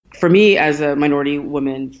For me, as a minority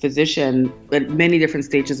woman physician, at many different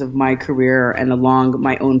stages of my career and along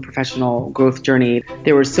my own professional growth journey,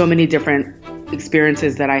 there were so many different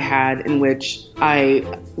experiences that I had in which I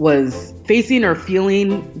was facing or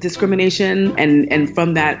feeling discrimination, and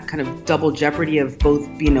from that kind of double jeopardy of both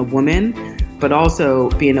being a woman, but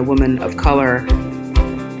also being a woman of color.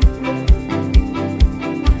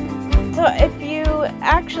 So if you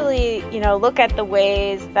actually, look at the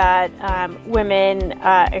ways that women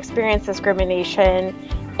experience discrimination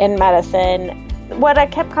in medicine, what I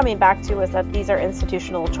kept coming back to was that these are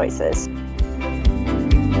institutional choices.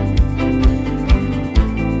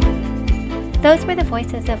 Those were the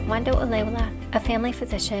voices of Wando Olewula, a family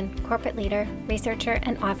physician, corporate leader, researcher,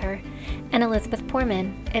 and author, and Elizabeth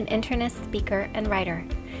Poorman, an internist, speaker, and writer.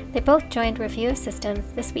 They both joined Review of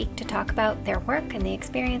Systems this week to talk about their work and the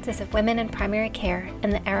experiences of women in primary care in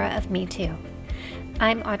the era of Me Too.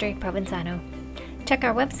 I'm Audrey Provenzano. Check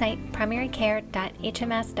our website,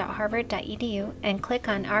 primarycare.hms.harvard.edu, and click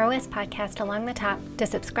on ROS Podcast along the top to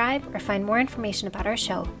subscribe or find more information about our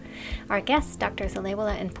show, our guests, Drs.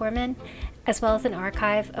 Olewula and Poorman, as well as an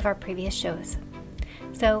archive of our previous shows.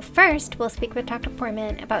 So first, we'll speak with Dr.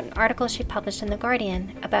 Poorman about an article she published in The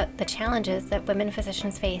Guardian about the challenges that women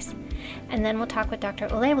physicians face. And then we'll talk with Dr.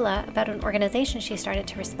 Olewula about an organization she started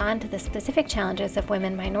to respond to the specific challenges of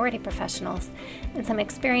women minority professionals and some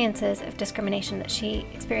experiences of discrimination that she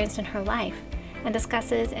experienced in her life and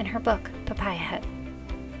discusses in her book, Papaya Head.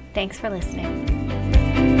 Thanks for listening.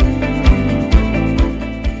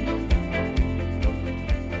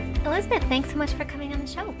 Elizabeth, thanks so much for coming on the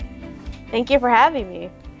show. Thank you for having me.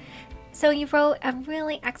 So you wrote a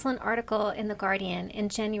really excellent article in The Guardian in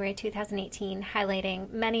January 2018 highlighting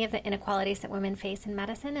many of the inequalities that women face in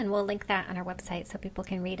medicine, and we'll link that on our website so people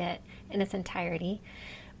can read it in its entirety.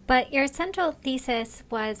 But your central thesis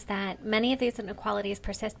was that many of these inequalities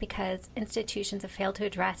persist because institutions have failed to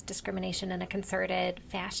address discrimination in a concerted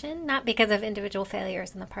fashion, not because of individual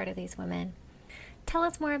failures on the part of these women. Tell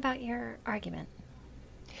us more about your argument.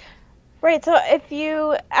 Right. So if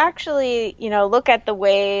you actually, look at the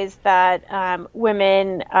ways that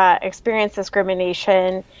women experience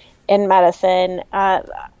discrimination in medicine,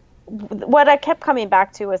 what I kept coming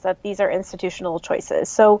back to was that these are institutional choices.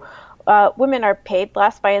 So women are paid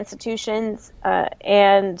less by institutions,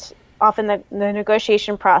 and often the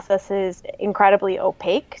negotiation process is incredibly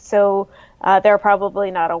opaque. So they're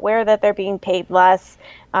probably not aware that they're being paid less.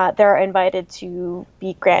 They're invited to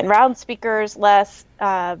be grand round speakers less.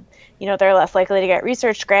 They're less likely to get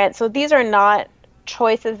research grants. So these are not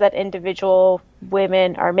choices that individual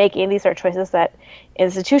women are making. These are choices that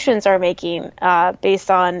institutions are making based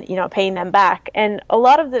on, paying them back. And a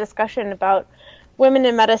lot of the discussion about women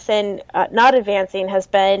in medicine not advancing has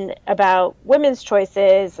been about women's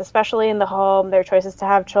choices, especially in the home, their choices to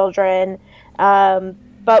have children.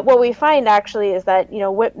 But what we find actually is that,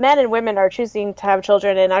 men and women are choosing to have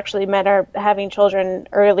children, and actually men are having children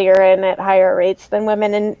earlier and at higher rates than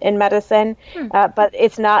women in medicine, but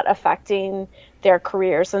it's not affecting their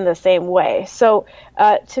careers in the same way. So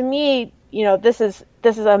to me, this is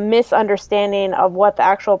a misunderstanding of what the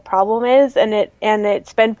actual problem is, and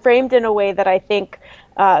it's been framed in a way that I think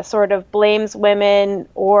sort of blames women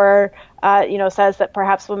or says that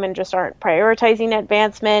perhaps women just aren't prioritizing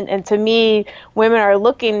advancement. And to me, women are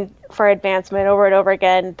looking for advancement over and over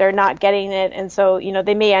again. They're not getting it. And so,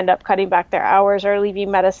 they may end up cutting back their hours or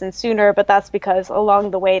leaving medicine sooner, but that's because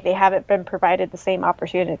along the way, they haven't been provided the same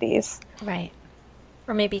opportunities. Right.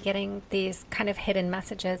 Or maybe getting these kind of hidden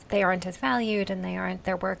messages. They aren't as valued, and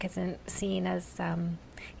their work isn't seen as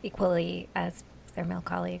equally as their male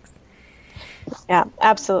colleagues. Yeah,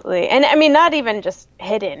 absolutely. And I mean, not even just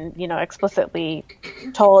hidden, explicitly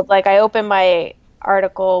told. Like, I opened my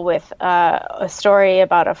article with a story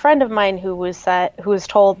about a friend of mine who was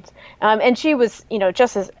told, and she was,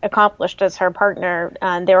 just as accomplished as her partner.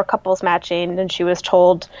 They were couples matching, and she was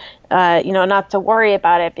told, not to worry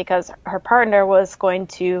about it because her partner was going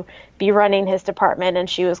to be running his department and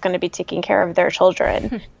she was going to be taking care of their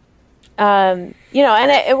children. And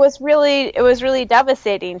it was really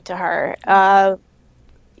devastating to her.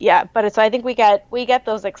 But so I think we get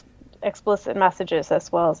those explicit messages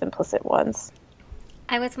as well as implicit ones.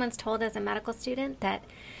 I was once told as a medical student that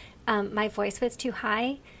my voice was too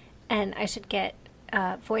high and I should get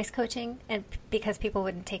voice coaching, and because people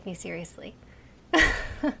wouldn't take me seriously.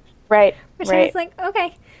 Right. Which I was like,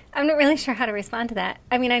 okay, I'm not really sure how to respond to that.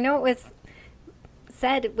 I mean, I know it was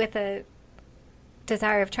said with a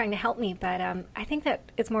desire of trying to help me, but I think that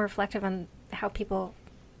it's more reflective on how people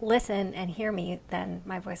listen and hear me than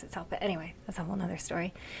my voice itself. But anyway, that's a whole nother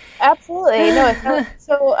story. Absolutely. No,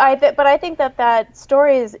 but I think that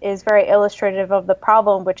story is very illustrative of the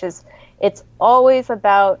problem, which is it's always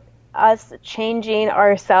about us changing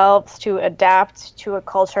ourselves to adapt to a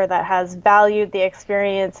culture that has valued the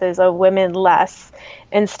experiences of women less,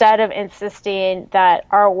 instead of insisting that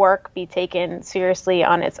our work be taken seriously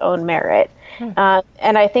on its own merit.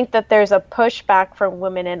 And I think that there's a pushback from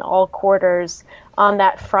women in all quarters on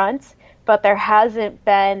that front, but there hasn't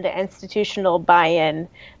been the institutional buy-in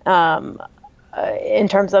in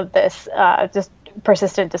terms of this just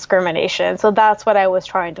persistent discrimination. So that's what I was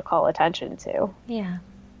trying to call attention to. Yeah.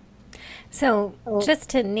 So just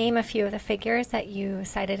to name a few of the figures that you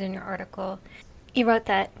cited in your article, you wrote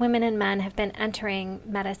that women and men have been entering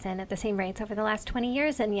medicine at the same rates over the last 20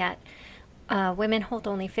 years, and yet women hold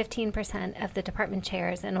only 15% of the department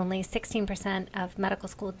chairs, and only 16% of medical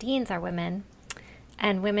school deans are women,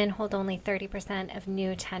 and women hold only 30% of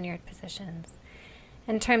new tenured positions.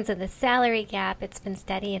 In terms of the salary gap, it's been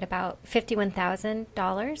steady at about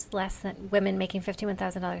 $51,000 less than women, making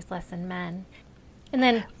 $51,000 less than men. And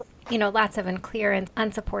then, lots of unclear and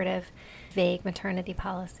unsupportive, vague maternity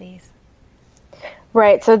policies.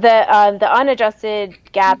 Right. So the unadjusted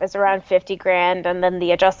gap is around 50 grand, and then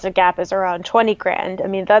the adjusted gap is around 20 grand. I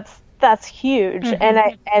mean, that's huge.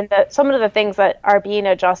 Mm-hmm. And some of the things that are being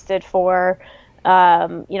adjusted for,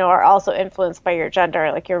 are also influenced by your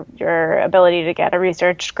gender, like your ability to get a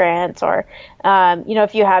research grant, or,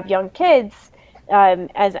 if you have young kids.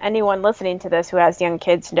 As anyone listening to this who has young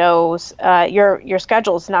kids knows, your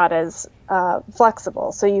schedule's not as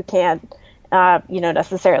flexible, so you can't,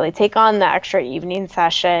 necessarily take on the extra evening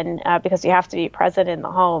session because you have to be present in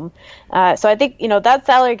the home. So I think that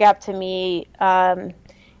salary gap to me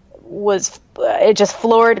it just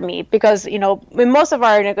floored me, because in most of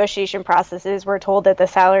our negotiation processes we're told that the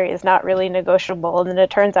salary is not really negotiable, and then it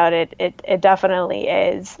turns out it definitely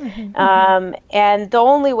is. Mm-hmm. And the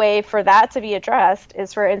only way for that to be addressed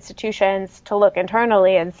is for institutions to look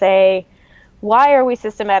internally and say, why are we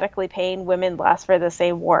systematically paying women less for the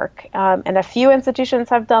same work? And a few institutions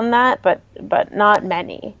have done that, but not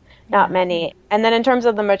many. And then in terms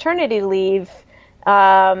of the maternity leave,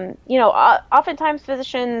 oftentimes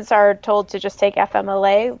physicians are told to just take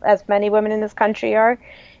FMLA, as many women in this country are.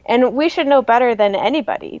 And we should know better than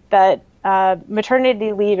anybody that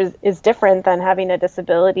maternity leave is different than having a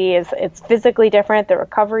disability. It's physically different, the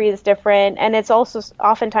recovery is different, and it's also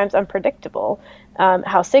oftentimes unpredictable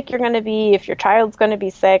how sick you're going to be, if your child's going to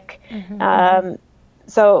be sick. Mm-hmm.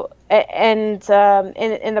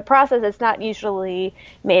 In the process, it's not usually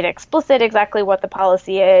made explicit exactly what the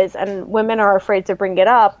policy is, and women are afraid to bring it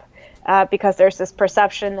up because there's this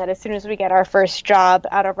perception that as soon as we get our first job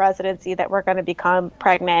out of residency that we're going to become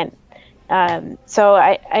pregnant. So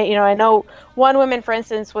I know one woman, for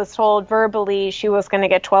instance, was told verbally she was going to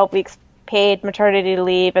get 12 weeks paid maternity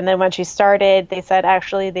leave, and then when she started, they said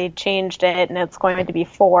actually they changed it and it's going to be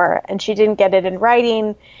 4, and she didn't get it in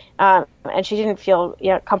writing. And she didn't feel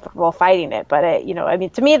comfortable fighting it. But,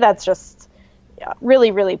 to me, that's just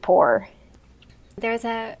really, really poor. There's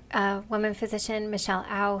a woman physician, Michelle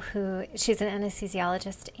Au, she's an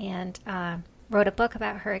anesthesiologist and wrote a book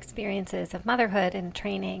about her experiences of motherhood and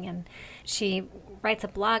training. And she writes a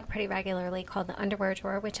blog pretty regularly called The Underwear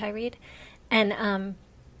Drawer, which I read. And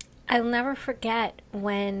I'll never forget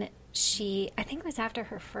when I think it was after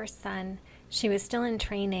her first son, she was still in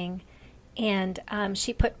training. And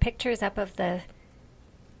she put pictures up of the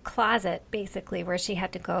closet, basically, where she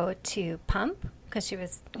had to go to pump because she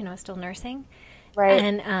was, still nursing. Right.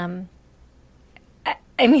 And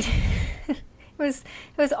I mean, it was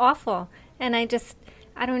awful. And I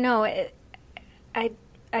don't know. I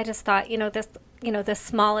just thought, the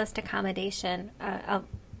smallest accommodation of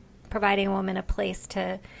providing a woman a place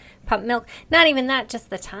to pump milk. Not even that, just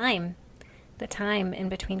the time in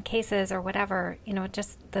between cases or whatever,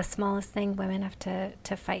 just the smallest thing women have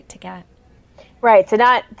to fight to get. Right. To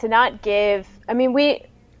not give,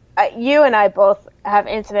 you and I both have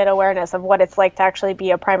intimate awareness of what it's like to actually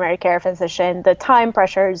be a primary care physician. The time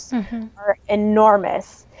pressures mm-hmm. are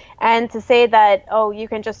enormous. And to say that, you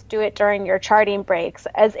can just do it during your charting breaks,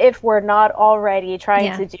 as if we're not already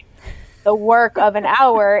trying to do the work of an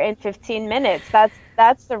hour in 15 minutes.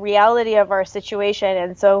 That's the reality of our situation.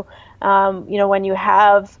 And so, when you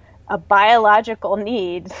have a biological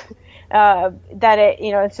need, that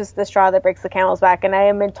it's just the straw that breaks the camel's back. And I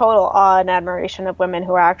am in total awe and admiration of women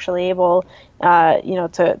who are actually able,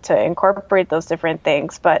 to incorporate those different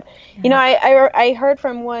things. But, I heard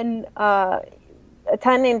from one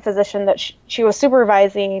attending physician that she was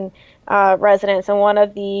supervising residents, and one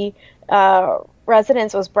of the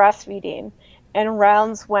residence was breastfeeding, and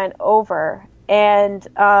rounds went over, and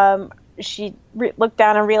she looked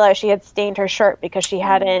down and realized she had stained her shirt because she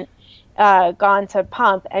hadn't gone to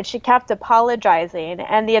pump, and she kept apologizing,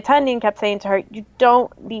 and the attending kept saying to her, you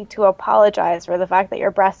don't need to apologize for the fact that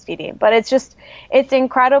you're breastfeeding. But it's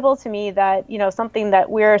incredible to me that, you know, something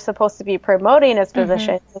that we're supposed to be promoting as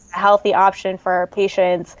physicians is a healthy option for our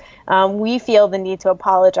patients. We feel the need to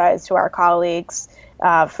apologize to our colleagues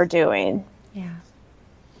for doing. Yeah.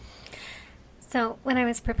 So when I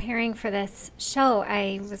was preparing for this show,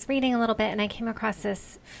 I was reading a little bit and I came across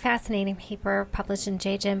this fascinating paper published in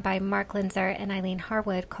JGYM by Mark Linzer and Eileen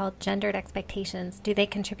Harwood called Gendered Expectations, Do They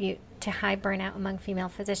Contribute to High Burnout Among Female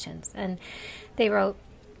Physicians? And they wrote,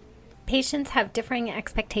 patients have differing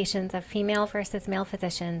expectations of female versus male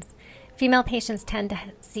physicians. Female patients tend to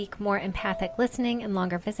seek more empathic listening and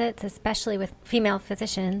longer visits, especially with female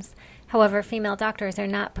physicians. However, female doctors are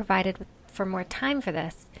not provided for more time for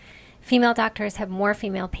this. Female doctors have more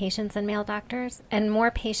female patients than male doctors, and more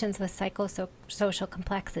patients with psychosocial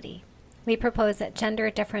complexity. We propose that gender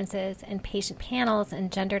differences in patient panels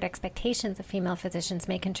and gendered expectations of female physicians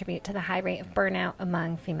may contribute to the high rate of burnout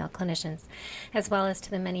among female clinicians, as well as to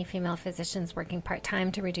the many female physicians working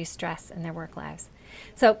part-time to reduce stress in their work lives.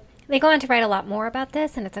 So they go on to write a lot more about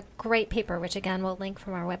this, and it's a great paper, which again we'll link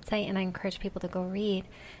from our website, and I encourage people to go read.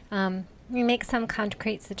 We make some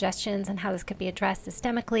concrete suggestions on how this could be addressed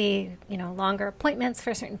systemically, you know, longer appointments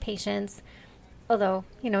for certain patients, although,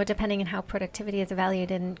 you know, depending on how productivity is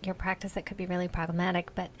evaluated in your practice, that could be really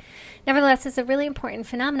problematic. But nevertheless, it's a really important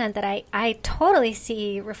phenomenon that I totally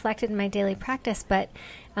see reflected in my daily practice, but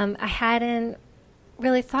I hadn't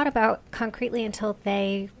really thought about concretely until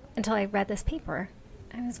I read this paper.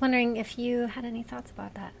 I was wondering if you had any thoughts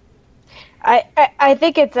about that. I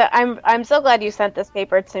think I'm so glad you sent this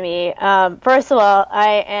paper to me. First of all,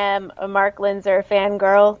 I am a Mark Linzer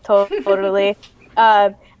fangirl, totally.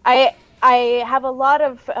 I have a lot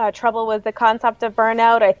of trouble with the concept of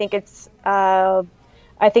burnout. I think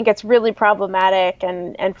it's really problematic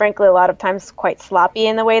and frankly a lot of times quite sloppy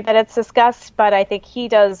in the way that it's discussed. But I think he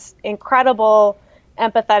does incredible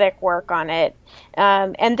empathetic work on it.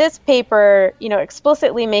 And this paper, you know,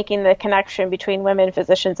 explicitly making the connection between women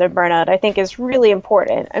physicians and burnout, I think is really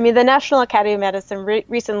important. I mean, the National Academy of Medicine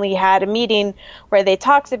recently had a meeting where they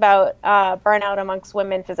talked about burnout amongst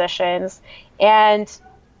women physicians. And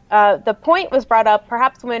the point was brought up,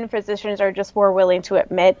 perhaps women physicians are just more willing to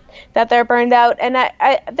admit that they're burned out. And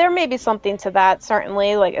there may be something to that,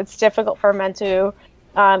 certainly. Like, it's difficult for men to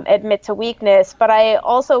admit to weakness. But I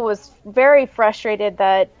also was very frustrated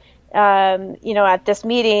that, you know, at this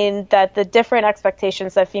meeting, that the different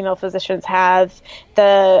expectations that female physicians have,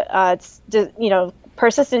 you know,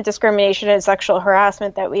 persistent discrimination and sexual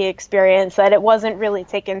harassment that we experience, that it wasn't really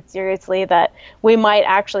taken seriously, that we might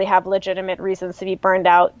actually have legitimate reasons to be burned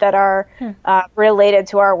out that are related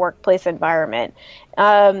to our workplace environment.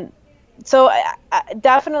 So I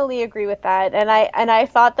definitely agree with that, and I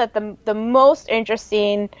thought that the most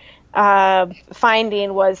interesting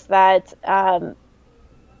finding was that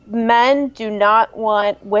men do not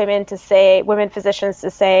want women physicians to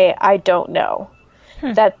say I don't know,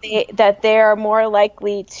 that they are more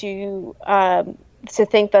likely to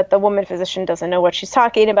think that the woman physician doesn't know what she's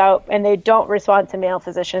talking about, and they don't respond to male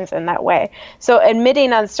physicians in that way. So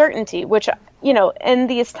admitting uncertainty, which, you know, in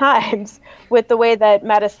these times with the way that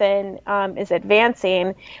medicine is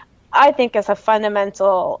advancing, I think is a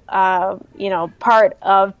fundamental, you know, part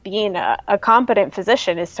of being a competent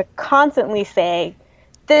physician, is to constantly say,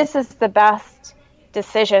 this is the best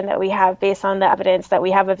decision that we have based on the evidence that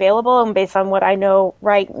we have available and based on what I know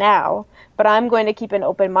right now. But I'm going to keep an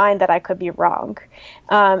open mind that I could be wrong.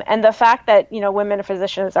 And the fact that, you know, women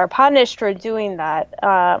physicians are punished for doing that,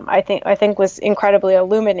 I think was incredibly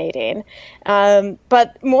illuminating.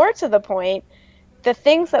 But more to the point, the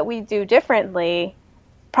things that we do differently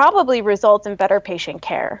probably result in better patient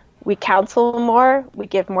care. We counsel more, we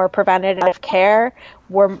give more preventative care,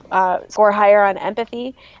 we're score higher on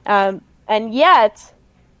empathy, and yet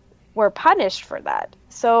we're punished for that.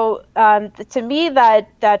 So to me,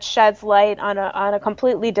 that sheds light on a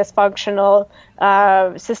completely dysfunctional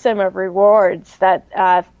system of rewards,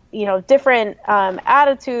 that you know, different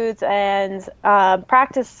attitudes and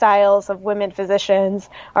practice styles of women physicians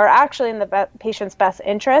are actually in the patient's best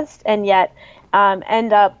interest, and yet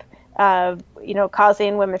end up you know,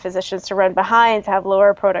 causing women physicians to run behind, to have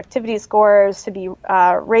lower productivity scores, to be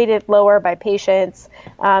rated lower by patients.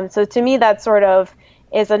 So to me, that sort of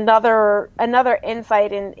is another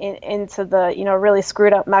insight into the, you know, really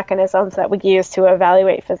screwed up mechanisms that we use to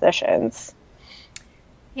evaluate physicians.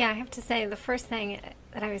 Yeah, I have to say the first thing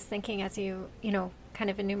that I was thinking as you kind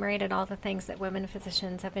of enumerated all the things that women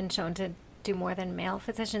physicians have been shown to do more than male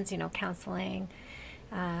physicians, counseling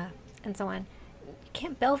and so on. You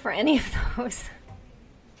can't bill for any of those.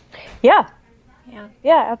 Yeah. Yeah.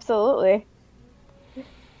 Yeah, absolutely.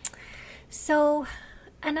 So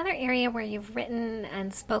another area where you've written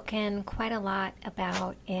and spoken quite a lot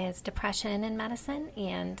about is depression in medicine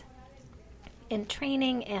and in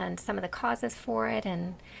training and some of the causes for it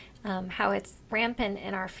and how it's rampant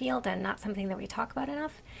in our field and not something that we talk about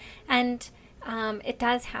enough. And it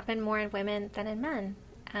does happen more in women than in men.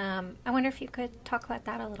 I wonder if you could talk about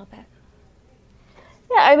that a little bit.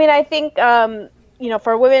 Yeah, I mean, I think,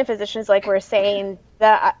 for women physicians, like we're saying,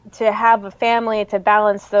 that to have a family, to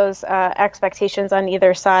balance those expectations on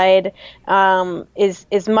either side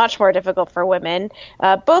is much more difficult for women,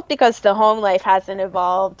 both because the home life hasn't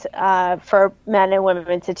evolved for men and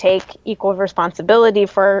women to take equal responsibility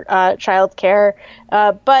for childcare,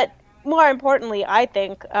 but more importantly, I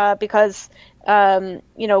think, because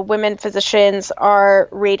women physicians are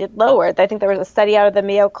rated lower. I think there was a study out of the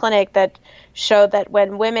Mayo Clinic that showed that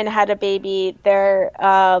when women had a baby, their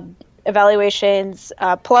evaluations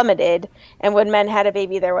plummeted, and when men had a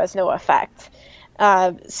baby, there was no effect.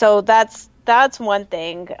 So that's one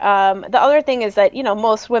thing. The other thing is that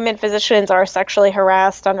most women physicians are sexually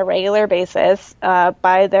harassed on a regular basis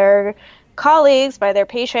by their colleagues, by their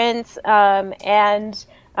patients, and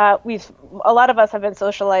a lot of us have been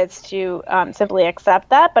socialized to simply accept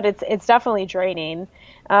that, but it's definitely draining.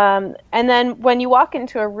 And then when you walk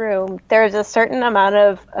into a room, there's a certain amount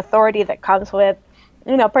of authority that comes with,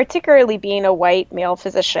 particularly being a white male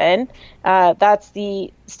physician. That's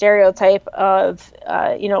the stereotype of,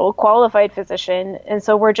 a qualified physician. And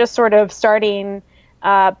so we're just sort of starting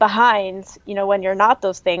behind, when you're not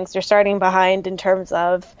those things, you're starting behind in terms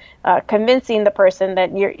of convincing the person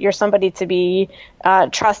that you're somebody to be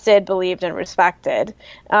trusted, believed, and respected.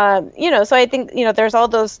 So I think, there's all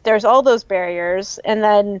those barriers. And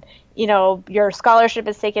then, your scholarship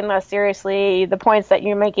is taken less seriously. The points that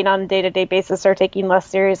you're making on a day-to-day basis are taken less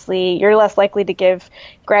seriously. You're less likely to give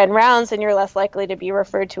grand rounds, and you're less likely to be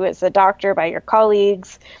referred to as a doctor by your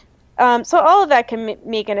colleagues. So all of that can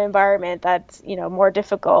make an environment that's, more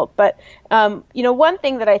difficult. But, one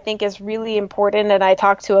thing that I think is really important, and I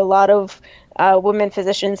talk to a lot of women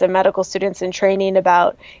physicians and medical students in training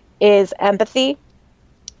about, is empathy.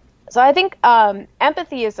 So I think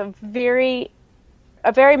empathy is a very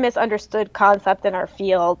misunderstood concept in our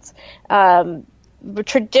fields.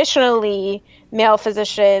 Traditionally, male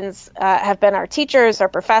physicians have been our teachers, our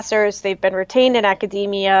professors. They've been retained in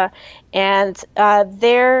academia, and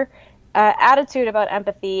their attitude about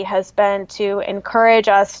empathy has been to encourage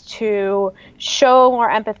us to show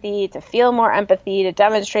more empathy, to feel more empathy, to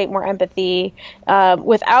demonstrate more empathy,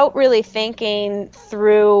 without really thinking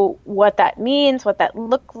through what that means, what that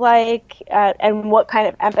looks like, and what kind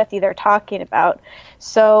of empathy they're talking about.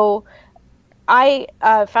 So I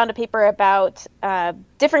found a paper about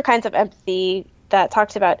different kinds of empathy that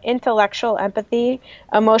talks about intellectual empathy,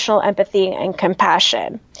 emotional empathy, and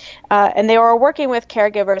compassion. And they were working with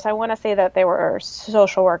caregivers. I want to say that they were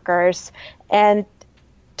social workers, and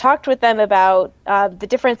talked with them about the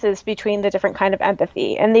differences between the different kind of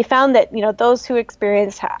empathy. And they found that, those who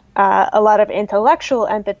experienced a lot of intellectual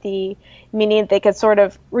empathy, meaning they could sort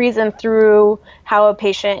of reason through how a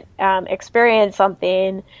patient experienced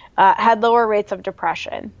something, had lower rates of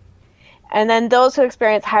depression. And then those who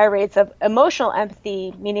experience higher rates of emotional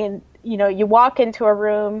empathy, meaning, you walk into a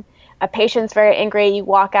room, a patient's very angry, you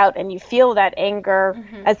walk out and you feel that anger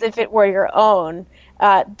as if it were your own.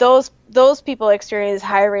 Those people experience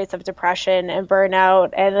higher rates of depression and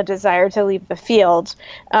burnout and a desire to leave the field.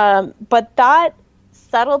 But that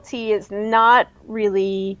subtlety is not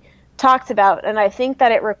really talked about. And I think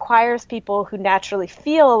that it requires people who naturally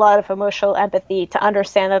feel a lot of emotional empathy to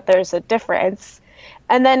understand that there's a difference.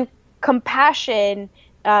 And then compassion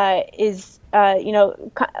is, a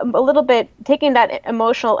little bit taking that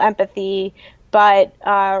emotional empathy, but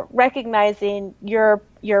recognizing your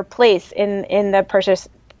place in the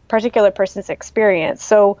particular person's experience.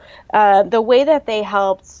 So the way that they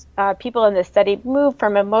helped people in this study move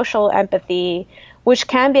from emotional empathy, which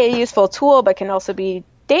can be a useful tool but can also be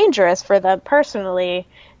dangerous for them personally,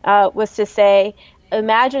 was to say,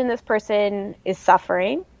 imagine this person is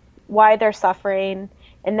suffering, why they're suffering,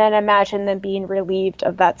 and then imagine them being relieved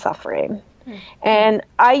of that suffering. And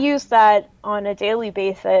I use that on a daily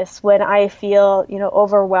basis when I feel,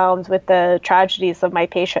 overwhelmed with the tragedies of my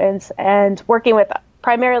patients, and working with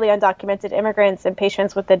primarily undocumented immigrants and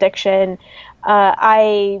patients with addiction.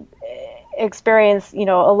 I experience, a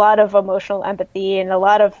lot of emotional empathy and a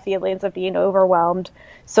lot of feelings of being overwhelmed.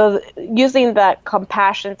 So using that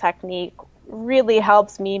compassion technique really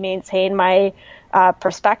helps me maintain my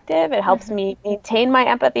perspective. It helps me maintain my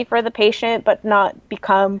empathy for the patient, but not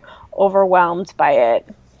become overwhelmed by it.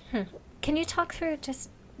 Can you talk through just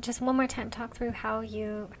one more time, talk through how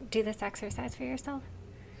you do this exercise for yourself?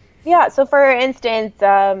 Yeah. So for instance,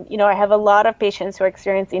 I have a lot of patients who are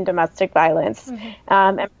experiencing domestic violence,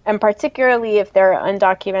 and particularly if they're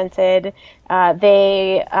undocumented,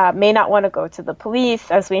 they may not want to go to the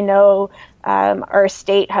police. As we know, our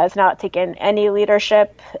state has not taken any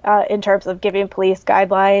leadership in terms of giving police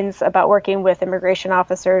guidelines about working with immigration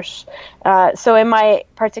officers. So in my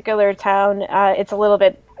particular town, it's a little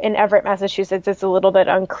bit, in Everett, Massachusetts, it's a little bit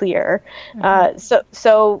unclear.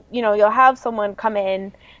 So you'll have someone come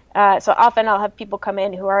in. So often I'll have people come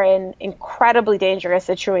in who are in incredibly dangerous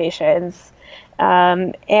situations,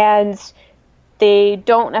 and they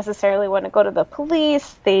don't necessarily want to go to the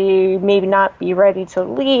police. They may not be ready to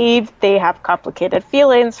leave. They have complicated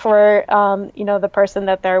feelings for, the person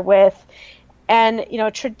that they're with. And,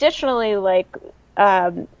 traditionally,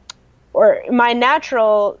 or my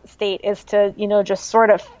natural state is to, just sort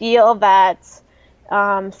of feel that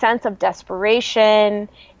sense of desperation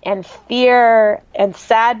and fear and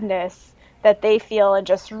sadness that they feel, and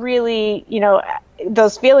just really,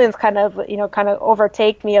 those feelings kind of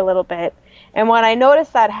overtake me a little bit. And when I notice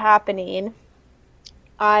that happening,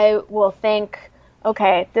 I will think,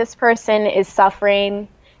 okay, this person is suffering.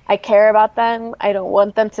 I care about them. I don't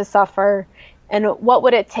want them to suffer. And what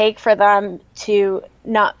would it take for them to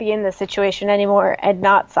not be in this situation anymore and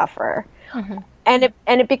not suffer? And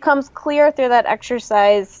it becomes clear through that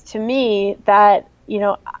exercise to me that,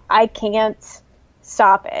 I can't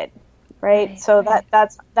stop it, right? So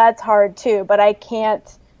that's hard too, but I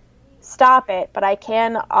can't stop it, but I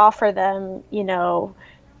can offer them,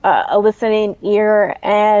 a listening ear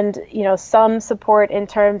and, some support in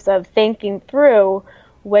terms of thinking through,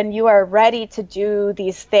 when you are ready to do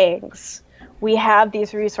these things, we have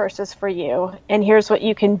these resources for you, and here's what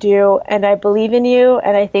you can do, and I believe in you,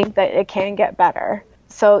 and I think that it can get better.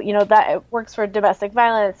 So, that it works for domestic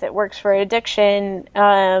violence, it works for addiction,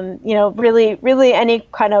 really, really any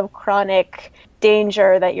kind of chronic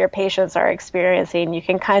danger that your patients are experiencing. You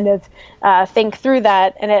can kind of think through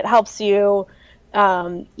that, and it helps you,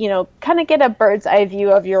 kind of get a bird's eye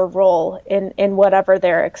view of your role in whatever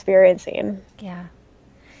they're experiencing. Yeah.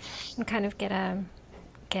 And kind of get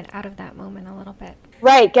out of that moment a little bit.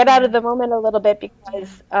 Right. Get out of the moment a little bit,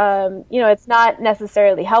 because, it's not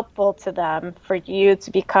necessarily helpful to them for you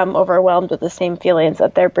to become overwhelmed with the same feelings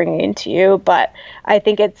that they're bringing to you. But I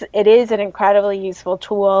think it is an incredibly useful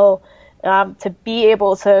tool to be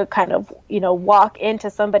able to kind of, walk into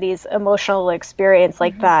somebody's emotional experience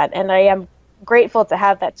like that. And I am grateful to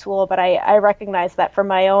have that tool, but I recognize that for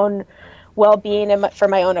my own well-being and for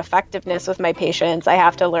my own effectiveness with my patients, I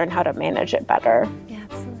have to learn how to manage it better. Yeah,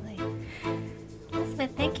 absolutely.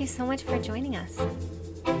 Elizabeth, thank you so much for joining us.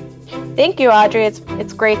 Thank you, Audrey.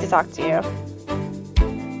 It's great to talk to you.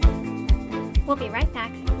 We'll be right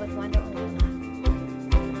back with Wanda Olula.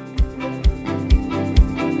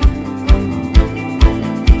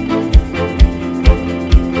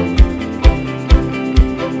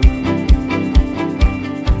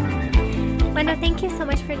 Wanda, thank you so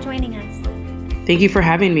much for joining us. Thank you for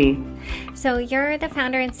having me. So you're the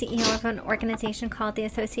founder and CEO of an organization called the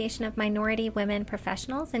Association of Minority Women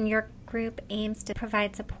Professionals, and your group aims to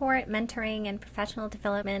provide support, mentoring, and professional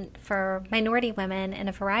development for minority women in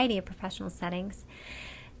a variety of professional settings.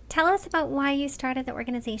 Tell us about why you started the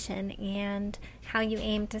organization and how you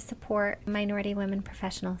aim to support minority women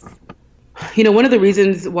professionals. One of the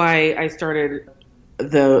reasons why I started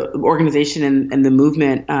the organization and the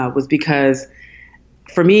movement was because,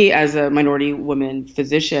 for me, as a minority woman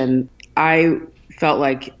physician, I felt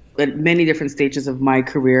like at many different stages of my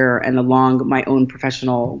career and along my own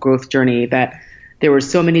professional growth journey that there were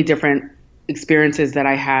so many different experiences that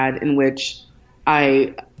I had in which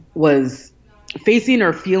I was facing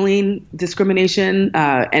or feeling discrimination,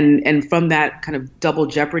 and from that kind of double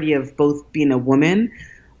jeopardy of both being a woman,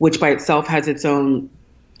 which by itself has its own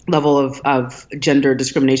level of gender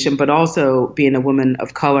discrimination, but also being a woman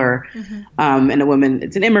of color, and a woman,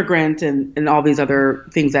 it's an immigrant, and all these other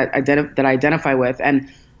things that I identify with.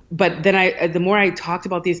 But then the more I talked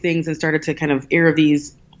about these things and started to kind of air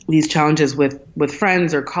these challenges with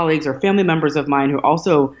friends or colleagues or family members of mine who are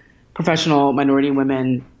also professional minority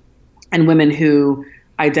women, and women who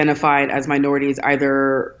identified as minorities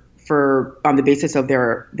either on the basis of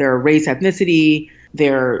their race, ethnicity,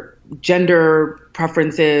 their gender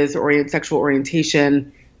preferences, or sexual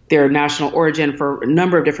orientation, their national origin for a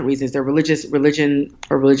number of different reasons, their religion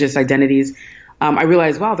or religious identities. I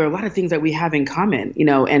realized, wow, there are a lot of things that we have in common,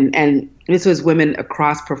 and this was women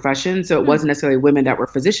across professions. So it wasn't necessarily women that were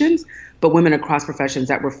physicians, but women across professions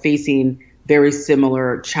that were facing very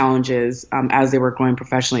similar challenges as they were growing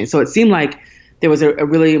professionally. So it seemed like there was a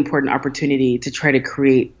really important opportunity to try to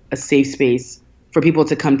create a safe space for people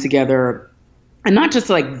to come together and not just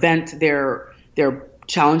to like vent their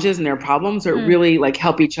challenges and their problems, or really like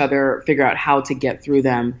help each other figure out how to get through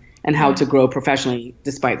them and how to grow professionally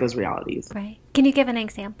despite those realities. Right. Can you give an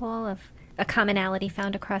example of a commonality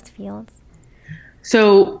found across fields?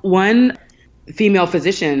 So one, female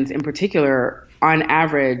physicians in particular, on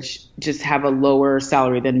average, just have a lower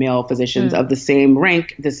salary than male physicians of the same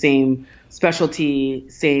rank, the same specialty,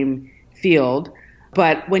 same field.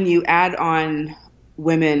 But when you add on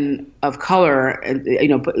women of color, and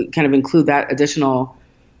kind of include that additional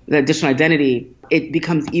identity, it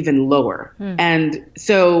becomes even lower. And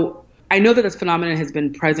so I know that this phenomenon has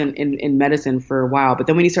been present in medicine for a while, but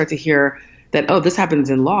then when you start to hear that, oh, this happens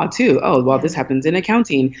in law too. Oh, well, this happens in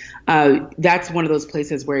accounting. That's one of those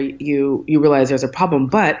places where you realize there's a problem.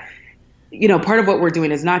 But, part of what we're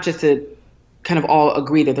doing is not just to kind of all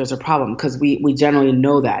agree that there's a problem, because we generally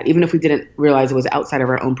know that, even if we didn't realize it was outside of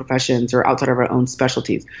our own professions or outside of our own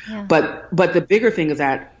specialties. Yeah. But the bigger thing is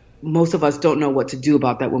that most of us don't know what to do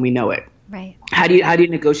about that when we know it. Right. How do you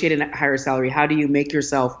negotiate a higher salary? How do you make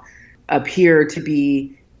yourself appear to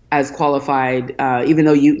be as qualified, even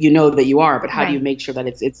though you know that you are, but how do you make sure that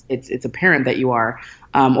it's apparent that you are,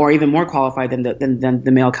 or even more qualified than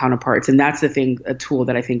the male counterparts? And that's a tool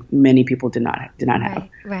that I think many people did not have.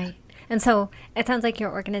 Right. And so it sounds like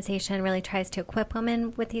your organization really tries to equip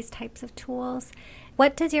women with these types of tools.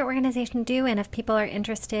 What does your organization do? And if people are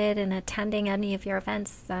interested in attending any of your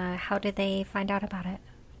events, how do they find out about it?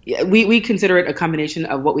 Yeah, we consider it a combination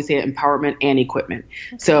of what we say empowerment and equipment.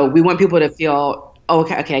 Okay. So we want people to feel,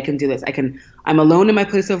 okay, I can do this. I'm alone in my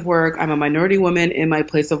place of work. I'm a minority woman in my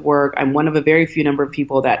place of work. I'm one of a very few number of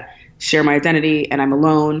people that share my identity, and I'm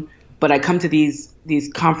alone. But I come to these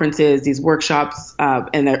conferences, these workshops,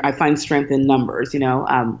 and I find strength in numbers,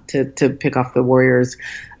 to pick off the Warriors'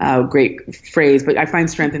 great phrase. But I find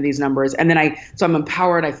strength in these numbers. And then so I'm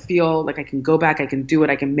empowered. I feel like I can go back. I can do it.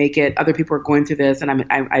 I can make it. Other people are going through this, and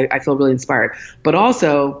I feel really inspired. But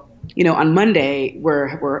also, on Monday,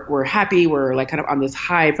 we're happy. We're like kind of on this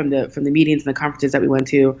high from the meetings and the conferences that we went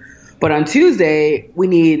to. But on Tuesday, we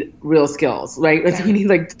need real skills, right? So we need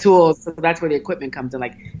like tools. So that's where the equipment comes in,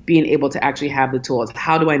 like being able to actually have the tools.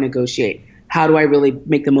 How do I negotiate? How do I really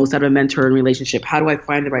make the most out of a mentor and relationship? How do I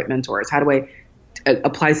find the right mentors? How do I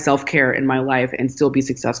apply self-care in my life and still be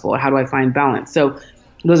successful? How do I find balance? So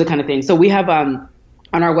those are kind of things. So we have on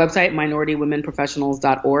our website,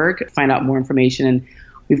 minoritywomenprofessionals.org, find out more information. And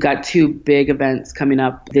we've got 2 big events coming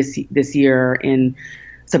up this year in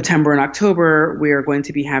September and October. We are going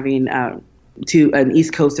to be having an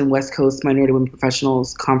East Coast and West Coast Minority Women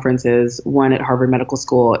Professionals conferences, one at Harvard Medical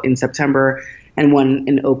School in September and one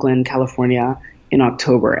in Oakland, California in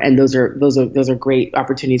October. And those are great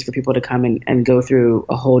opportunities for people to come and go through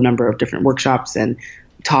a whole number of different workshops and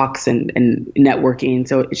talks and networking.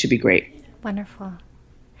 So it should be great. Wonderful.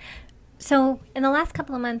 So in the last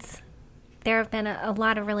couple of months, there have been a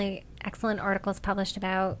lot of really excellent articles published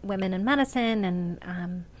about women in medicine,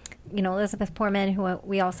 and Elizabeth Poorman, who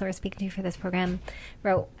we also are speaking to for this program,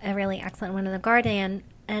 wrote a really excellent one in The Guardian.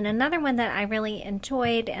 And another one that I really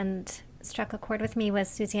enjoyed and struck a chord with me was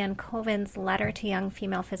Suzanne Coven's letter to young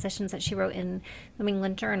female physicians that she wrote in the New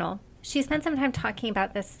England Journal. She spent some time talking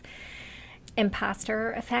about this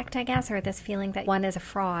imposter effect, I guess, or this feeling that one is a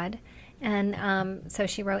fraud. And so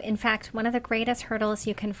she wrote, in fact, one of the greatest hurdles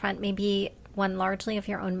you confront may be one largely of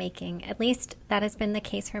your own making. At least that has been the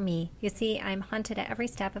case for me. You see, I'm haunted at every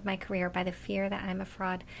step of my career by the fear that I'm a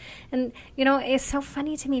fraud. And, it's so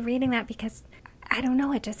funny to me reading that because, I don't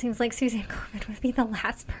know, it just seems like Suzanne Coven would be the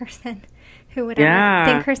last person who would ever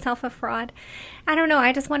think herself a fraud. I don't know.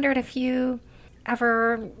 I just wondered if you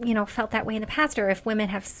ever, felt that way in the past, or if women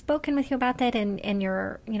have spoken with you about that in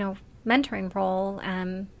your, mentoring role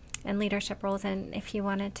and leadership roles, and if you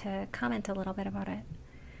wanted to comment a little bit about it.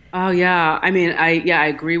 Oh, yeah. I mean, I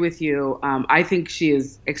agree with you. I think she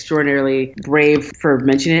is extraordinarily brave for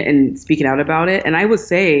mentioning it and speaking out about it. And I would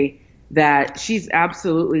say that she's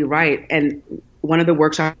absolutely right. And one of the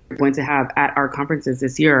workshops we're going to have at our conferences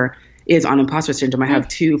this year is on imposter syndrome. I have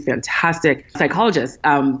 2 fantastic psychologists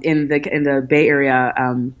in the Bay Area,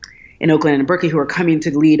 in Oakland and Berkeley, who are coming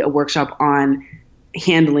to lead a workshop on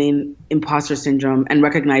handling imposter syndrome and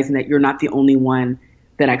recognizing that you're not the only one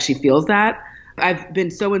that actually feels that. I've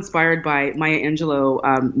been so inspired by Maya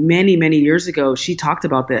Angelou. Many, many years ago, she talked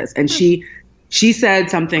about this, and she said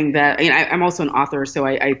something that, I'm also an author, so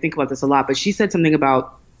I think about this a lot, but she said something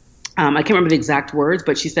about, I can't remember the exact words,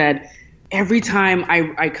 but she said, every time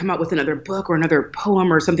I come out with another book or another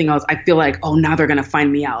poem or something else, I feel like, oh, now they're going to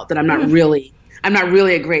find me out, that I'm not really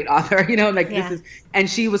a great author, This is, and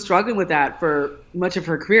she was struggling with that for much of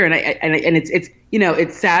her career. And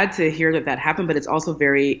it's sad to hear that happened, but it's also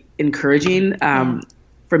very encouraging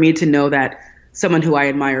for me to know that someone who I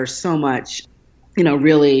admire so much,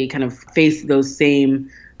 really kind of faced those same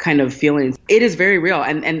kind of feelings. It is very real.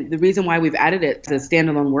 And the reason why we've added it to the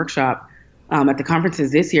standalone workshop at the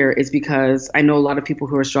conferences this year is because I know a lot of people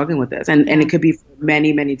who are struggling with this, and it could be for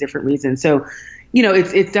many, many different reasons. So,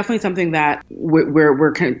 it's definitely something that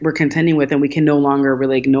we're contending with, and we can no longer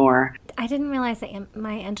really ignore. I didn't realize that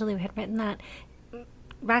Maya Angelou had written that.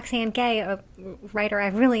 Roxane Gay, a writer I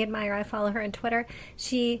really admire, I follow her on Twitter.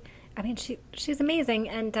 She's amazing,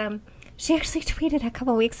 and she actually tweeted a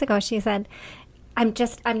couple weeks ago. She said, "I'm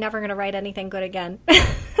never going to write anything good again,"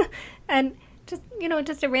 and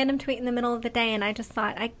just a random tweet in the middle of the day, and I just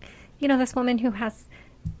thought, this woman who has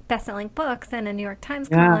best-selling books and a New York Times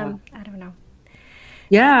column, I don't know.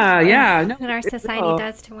 Yeah. What our society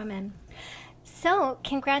does to women. So,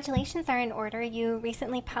 congratulations are in order. You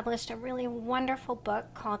recently published a really wonderful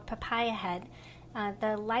book called Papaya Head,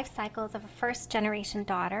 The Life Cycles of a First-Generation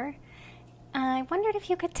Daughter. I wondered if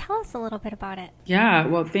you could tell us a little bit about it. Yeah,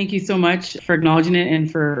 well, thank you so much for acknowledging it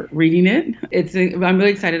and for reading it. I'm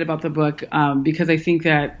really excited about the book because I think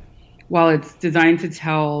that while it's designed to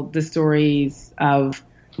tell the stories of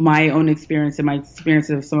my own experience and my experience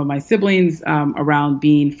of some of my siblings around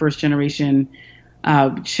being first-generation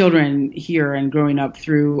children here and growing up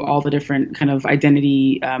through all the different kind of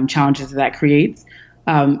identity challenges that creates,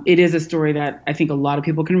 it is a story that I think a lot of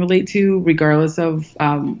people can relate to, regardless of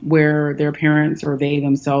where their parents or they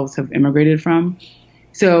themselves have immigrated from.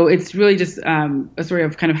 So it's really just a story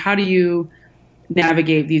of kind of how do you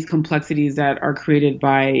navigate these complexities that are created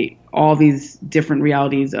by all these different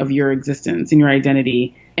realities of your existence and your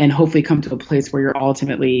identity, and hopefully come to a place where you're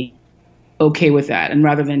ultimately okay with that. And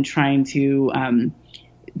rather than trying to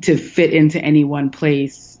fit into any one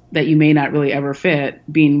place that you may not really ever fit,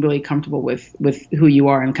 being really comfortable with who you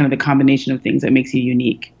are and kind of the combination of things that makes you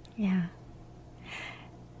unique. Yeah.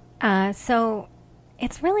 So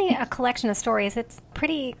it's really a collection of stories. It's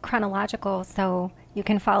pretty chronological, so you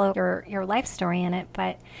can follow your life story in it.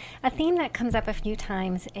 But a theme that comes up a few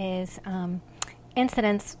times is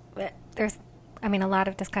incidents. There's, a lot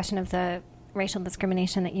of discussion of the racial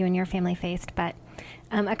discrimination that you and your family faced, but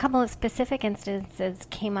a couple of specific instances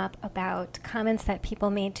came up about comments that people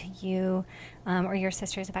made to you or your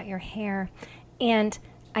sisters about your hair. And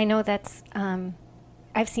I know that's,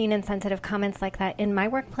 I've seen insensitive comments like that in my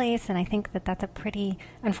workplace, and I think that that's a pretty,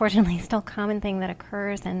 unfortunately, still common thing that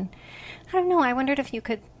occurs. And I don't know, I wondered if you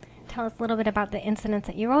could tell us a little bit about the incidents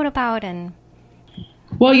that you wrote about. And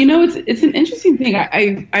well, it's an interesting thing.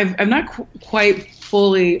 I've not quite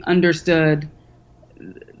fully understood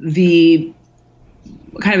the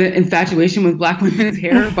kind of infatuation with Black women's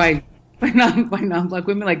hair by non-Black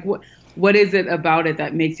women. Like, what is it about it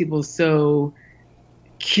that makes people so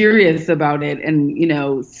curious about it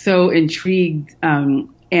and so intrigued and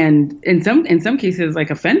in some cases like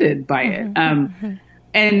offended by it?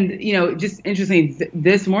 And just interesting,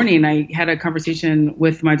 this morning I had a conversation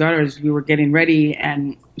with my daughter as we were getting ready,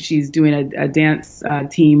 and she's doing a dance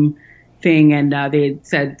team thing, and they had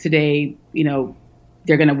said today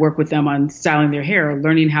they're going to work with them on styling their hair,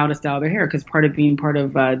 learning how to style their hair, because part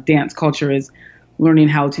of dance culture is learning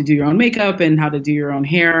how to do your own makeup and how to do your own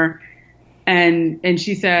hair. And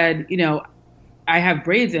she said, I have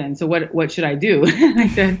braids in, so what should I do? And I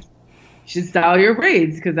said, you should style your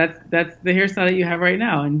braids, because that's the hairstyle that you have right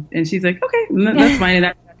now. And she's like, okay, that's fine.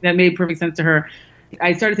 And that made perfect sense to her.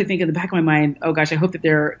 I started to think in the back of my mind, oh gosh, I hope that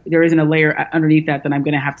there isn't a layer underneath that I'm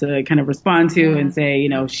going to have to kind of respond to and say,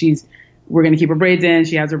 we're going to keep her braids in.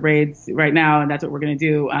 She has her braids right now, and that's what we're going to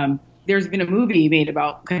do. There's been a movie made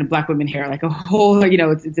about kind of Black women hair, like a whole, it's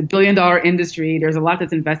 $1 billion industry. There's a lot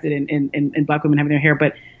that's invested in Black women having their hair,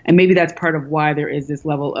 and maybe that's part of why there is this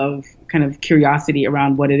level of kind of curiosity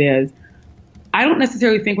around what it is. I don't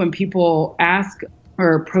necessarily think when people ask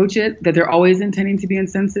or approach it that they're always intending to be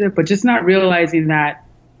insensitive, but just not realizing that,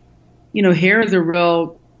 hair is a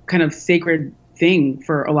real kind of sacred thing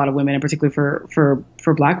for a lot of women, and particularly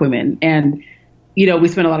for Black women. And, we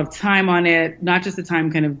spend a lot of time on it, not just the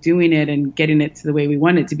time kind of doing it and getting it to the way we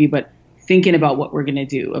want it to be, but thinking about what we're going to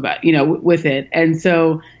do about, with it. And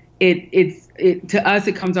so it to us,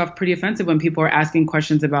 it comes off pretty offensive when people are asking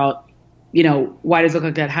questions about why does it look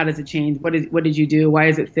like that? How does it change? What did you do? Why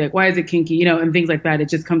is it thick? Why is it kinky? And things like that. It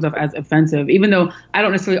just comes off as offensive, even though I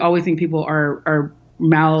don't necessarily always think people are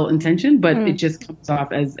malintentioned, but it just comes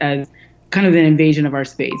off as kind of an invasion of our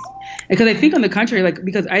space. Because I think on the contrary,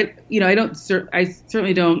 because I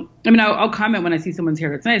certainly don't, I'll comment when I see someone's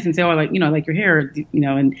hair that's nice and say, oh, I like your hair,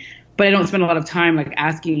 but I don't spend a lot of time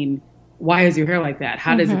asking, why is your hair like that?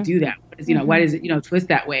 How does it do that? Why does it, twist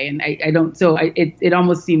that way? And I don't, so it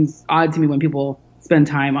almost seems odd to me when people spend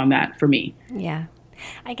time on that for me. Yeah.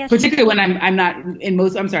 I guess particularly when I'm not in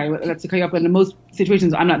most, I'm sorry, that's to cut you off, but in most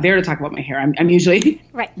situations, I'm not there to talk about my hair. I'm usually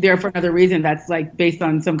there for another reason that's based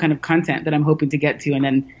on some kind of content that I'm hoping to get to. And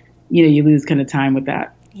then, you lose kind of time with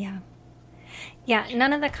that. Yeah. Yeah.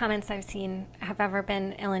 None of the comments I've seen have ever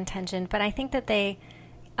been ill-intentioned, but I think that they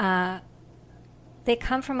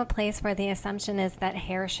come from a place where the assumption is that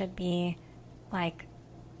hair should be like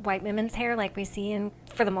white women's hair, like we see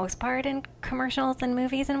for the most part in commercials and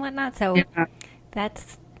movies and whatnot. So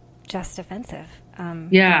that's just offensive. I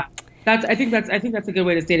think that's a good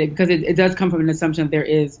way to state it, because it does come from an assumption that there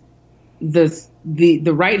is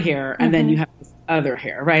the right hair and then you have this other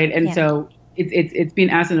hair, right? And so it's being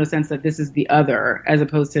asked in a sense that this is the other, as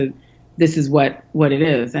opposed to this is what it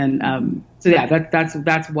is. And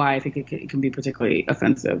that's why I think it can be particularly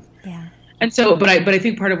offensive. Yeah. And so, but I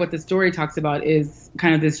think part of what the story talks about is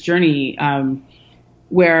kind of this journey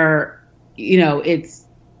where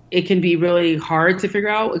it can be really hard to figure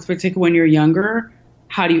out, particularly when you're younger.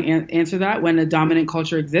 How do you answer that when a dominant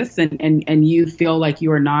culture exists and you feel like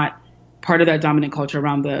you are not part of that dominant culture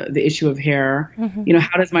around the issue of hair?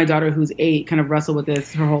 How does my daughter, who's 8, kind of wrestle with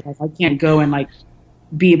this her whole life? I can't go and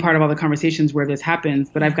be a part of all the conversations where this happens,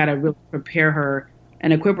 but I've got to really prepare her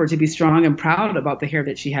and equip her to be strong and proud about the hair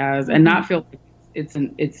that she has, and not feel like it's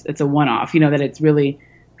a one-off, that it's really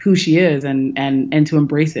who she is, and to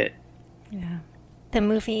embrace it. Yeah. The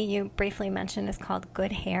movie you briefly mentioned is called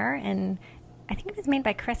Good Hair, and I think it was made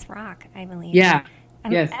by Chris Rock, I believe. Yeah.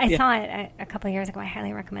 I saw it a couple of years ago. I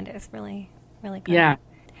highly recommend it. It's really, really good. Yeah.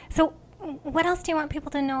 So what else do you want people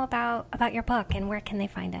to know about your book, and where can they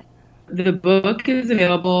find it? The book is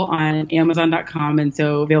available on Amazon.com, and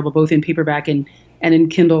so available both in paperback and in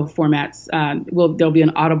Kindle formats. There'll be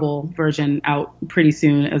an Audible version out pretty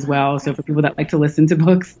soon as well. So for people that like to listen to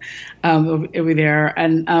books, it'll be there.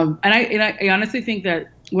 And I honestly think that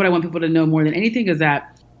what I want people to know more than anything is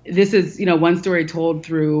that this is, one story told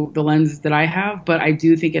through the lens that I have, but I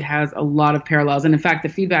do think it has a lot of parallels. And in fact, the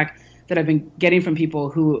feedback that I've been getting from people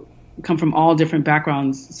who come from all different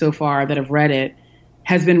backgrounds so far that have read it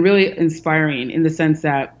has been really inspiring, in the sense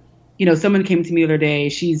that, someone came to me the other day,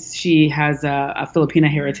 she has a Filipina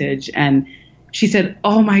heritage, and she said,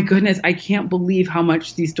 oh my goodness, I can't believe how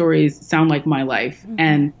much these stories sound like my life.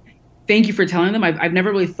 And thank you for telling them. I've never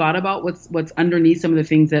really thought about what's underneath some of the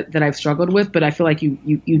things that I've struggled with, but I feel like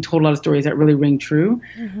you told a lot of stories that really ring true.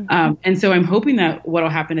 And so I'm hoping that what'll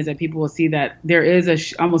happen is that people will see that there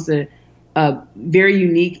is almost a very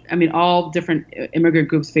unique, all different immigrant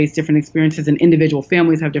groups face different experiences, and individual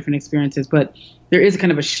families have different experiences, but there is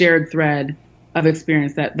kind of a shared thread of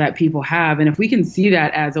experience that people have. And if we can see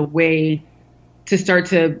that as a way to start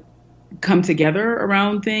to come together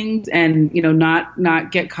around things, and,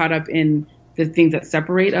 not get caught up in the things that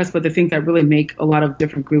separate us, but the things that really make a lot of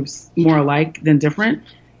different groups more alike than different,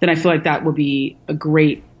 then I feel like that will be a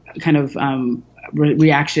great kind of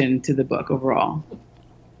reaction to the book overall.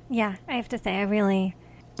 Yeah, I have to say, I really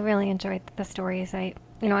enjoyed the stories.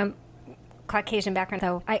 I'm Caucasian background,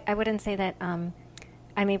 so I wouldn't say that I'm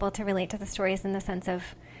able to relate to the stories in the sense of,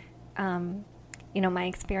 my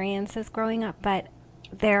experiences growing up, but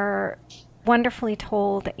they're wonderfully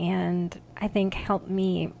told, and I think help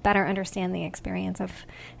me better understand the experience of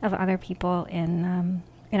other people in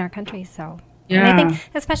our country. So, and I think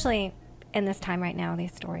especially in this time right now,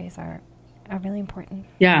 these stories are really important.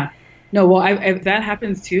 Yeah. No, well, if that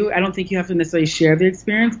happens too, I don't think you have to necessarily share the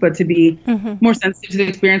experience, but to be more sensitive to the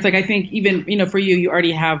experience. Like, I think even, for you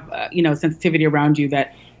already have, sensitivity around you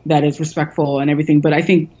that is respectful and everything. But I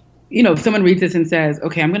think, if someone reads this and says,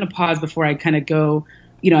 okay, I'm going to pause before I kind of go,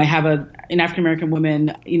 I have an African-American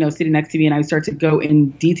woman, sitting next to me, and I start to go in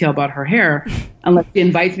detail about her hair, unless she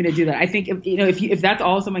invites me to do that. I think if that's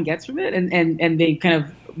all someone gets from it, and they kind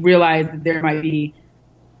of realize that there might be,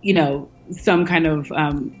 some kind of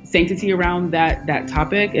sanctity around that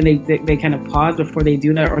topic, and they kind of pause before they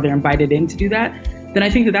do that, or they're invited in to do that, then I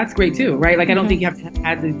think that that's great too, right? Like, I don't think you have to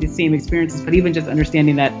have the same experiences, but even just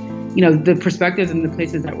understanding that, the perspectives and the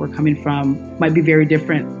places that we're coming from might be very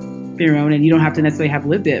different than your own, and you don't have to necessarily have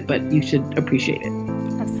lived it, but you should appreciate it.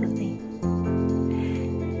 Absolutely.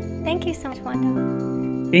 Thank you so much,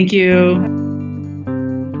 Wanda. Thank you.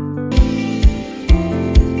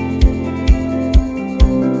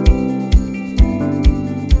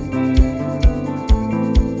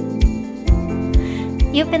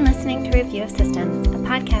 You've been listening to Review of Systems, a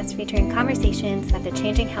podcast featuring conversations about the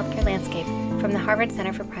changing healthcare landscape from the Harvard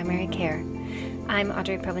Center for Primary Care. I'm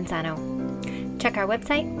Audrey Provenzano. Check our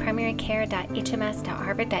website,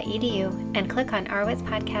 primarycare.hms.harvard.edu, and click on ROS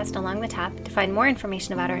Podcast along the top to find more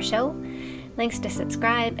information about our show, links to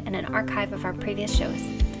subscribe, and an archive of our previous shows.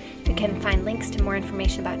 You can find links to more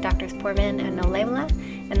information about Drs. Poorman and Nolevola,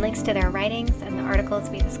 and links to their writings and the articles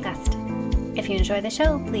we discussed. If you enjoy the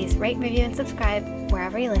show, please rate, review, and subscribe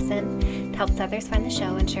wherever you listen. It helps others find the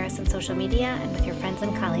show, and share us on social media and with your friends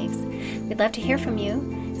and colleagues. We'd love to hear from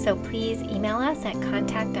you, so please email us at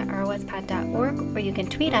contact@rospod.org, or you can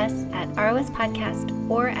tweet us at ROS Podcast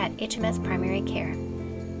or at HMS Primary Care.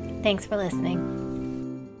 Thanks for listening.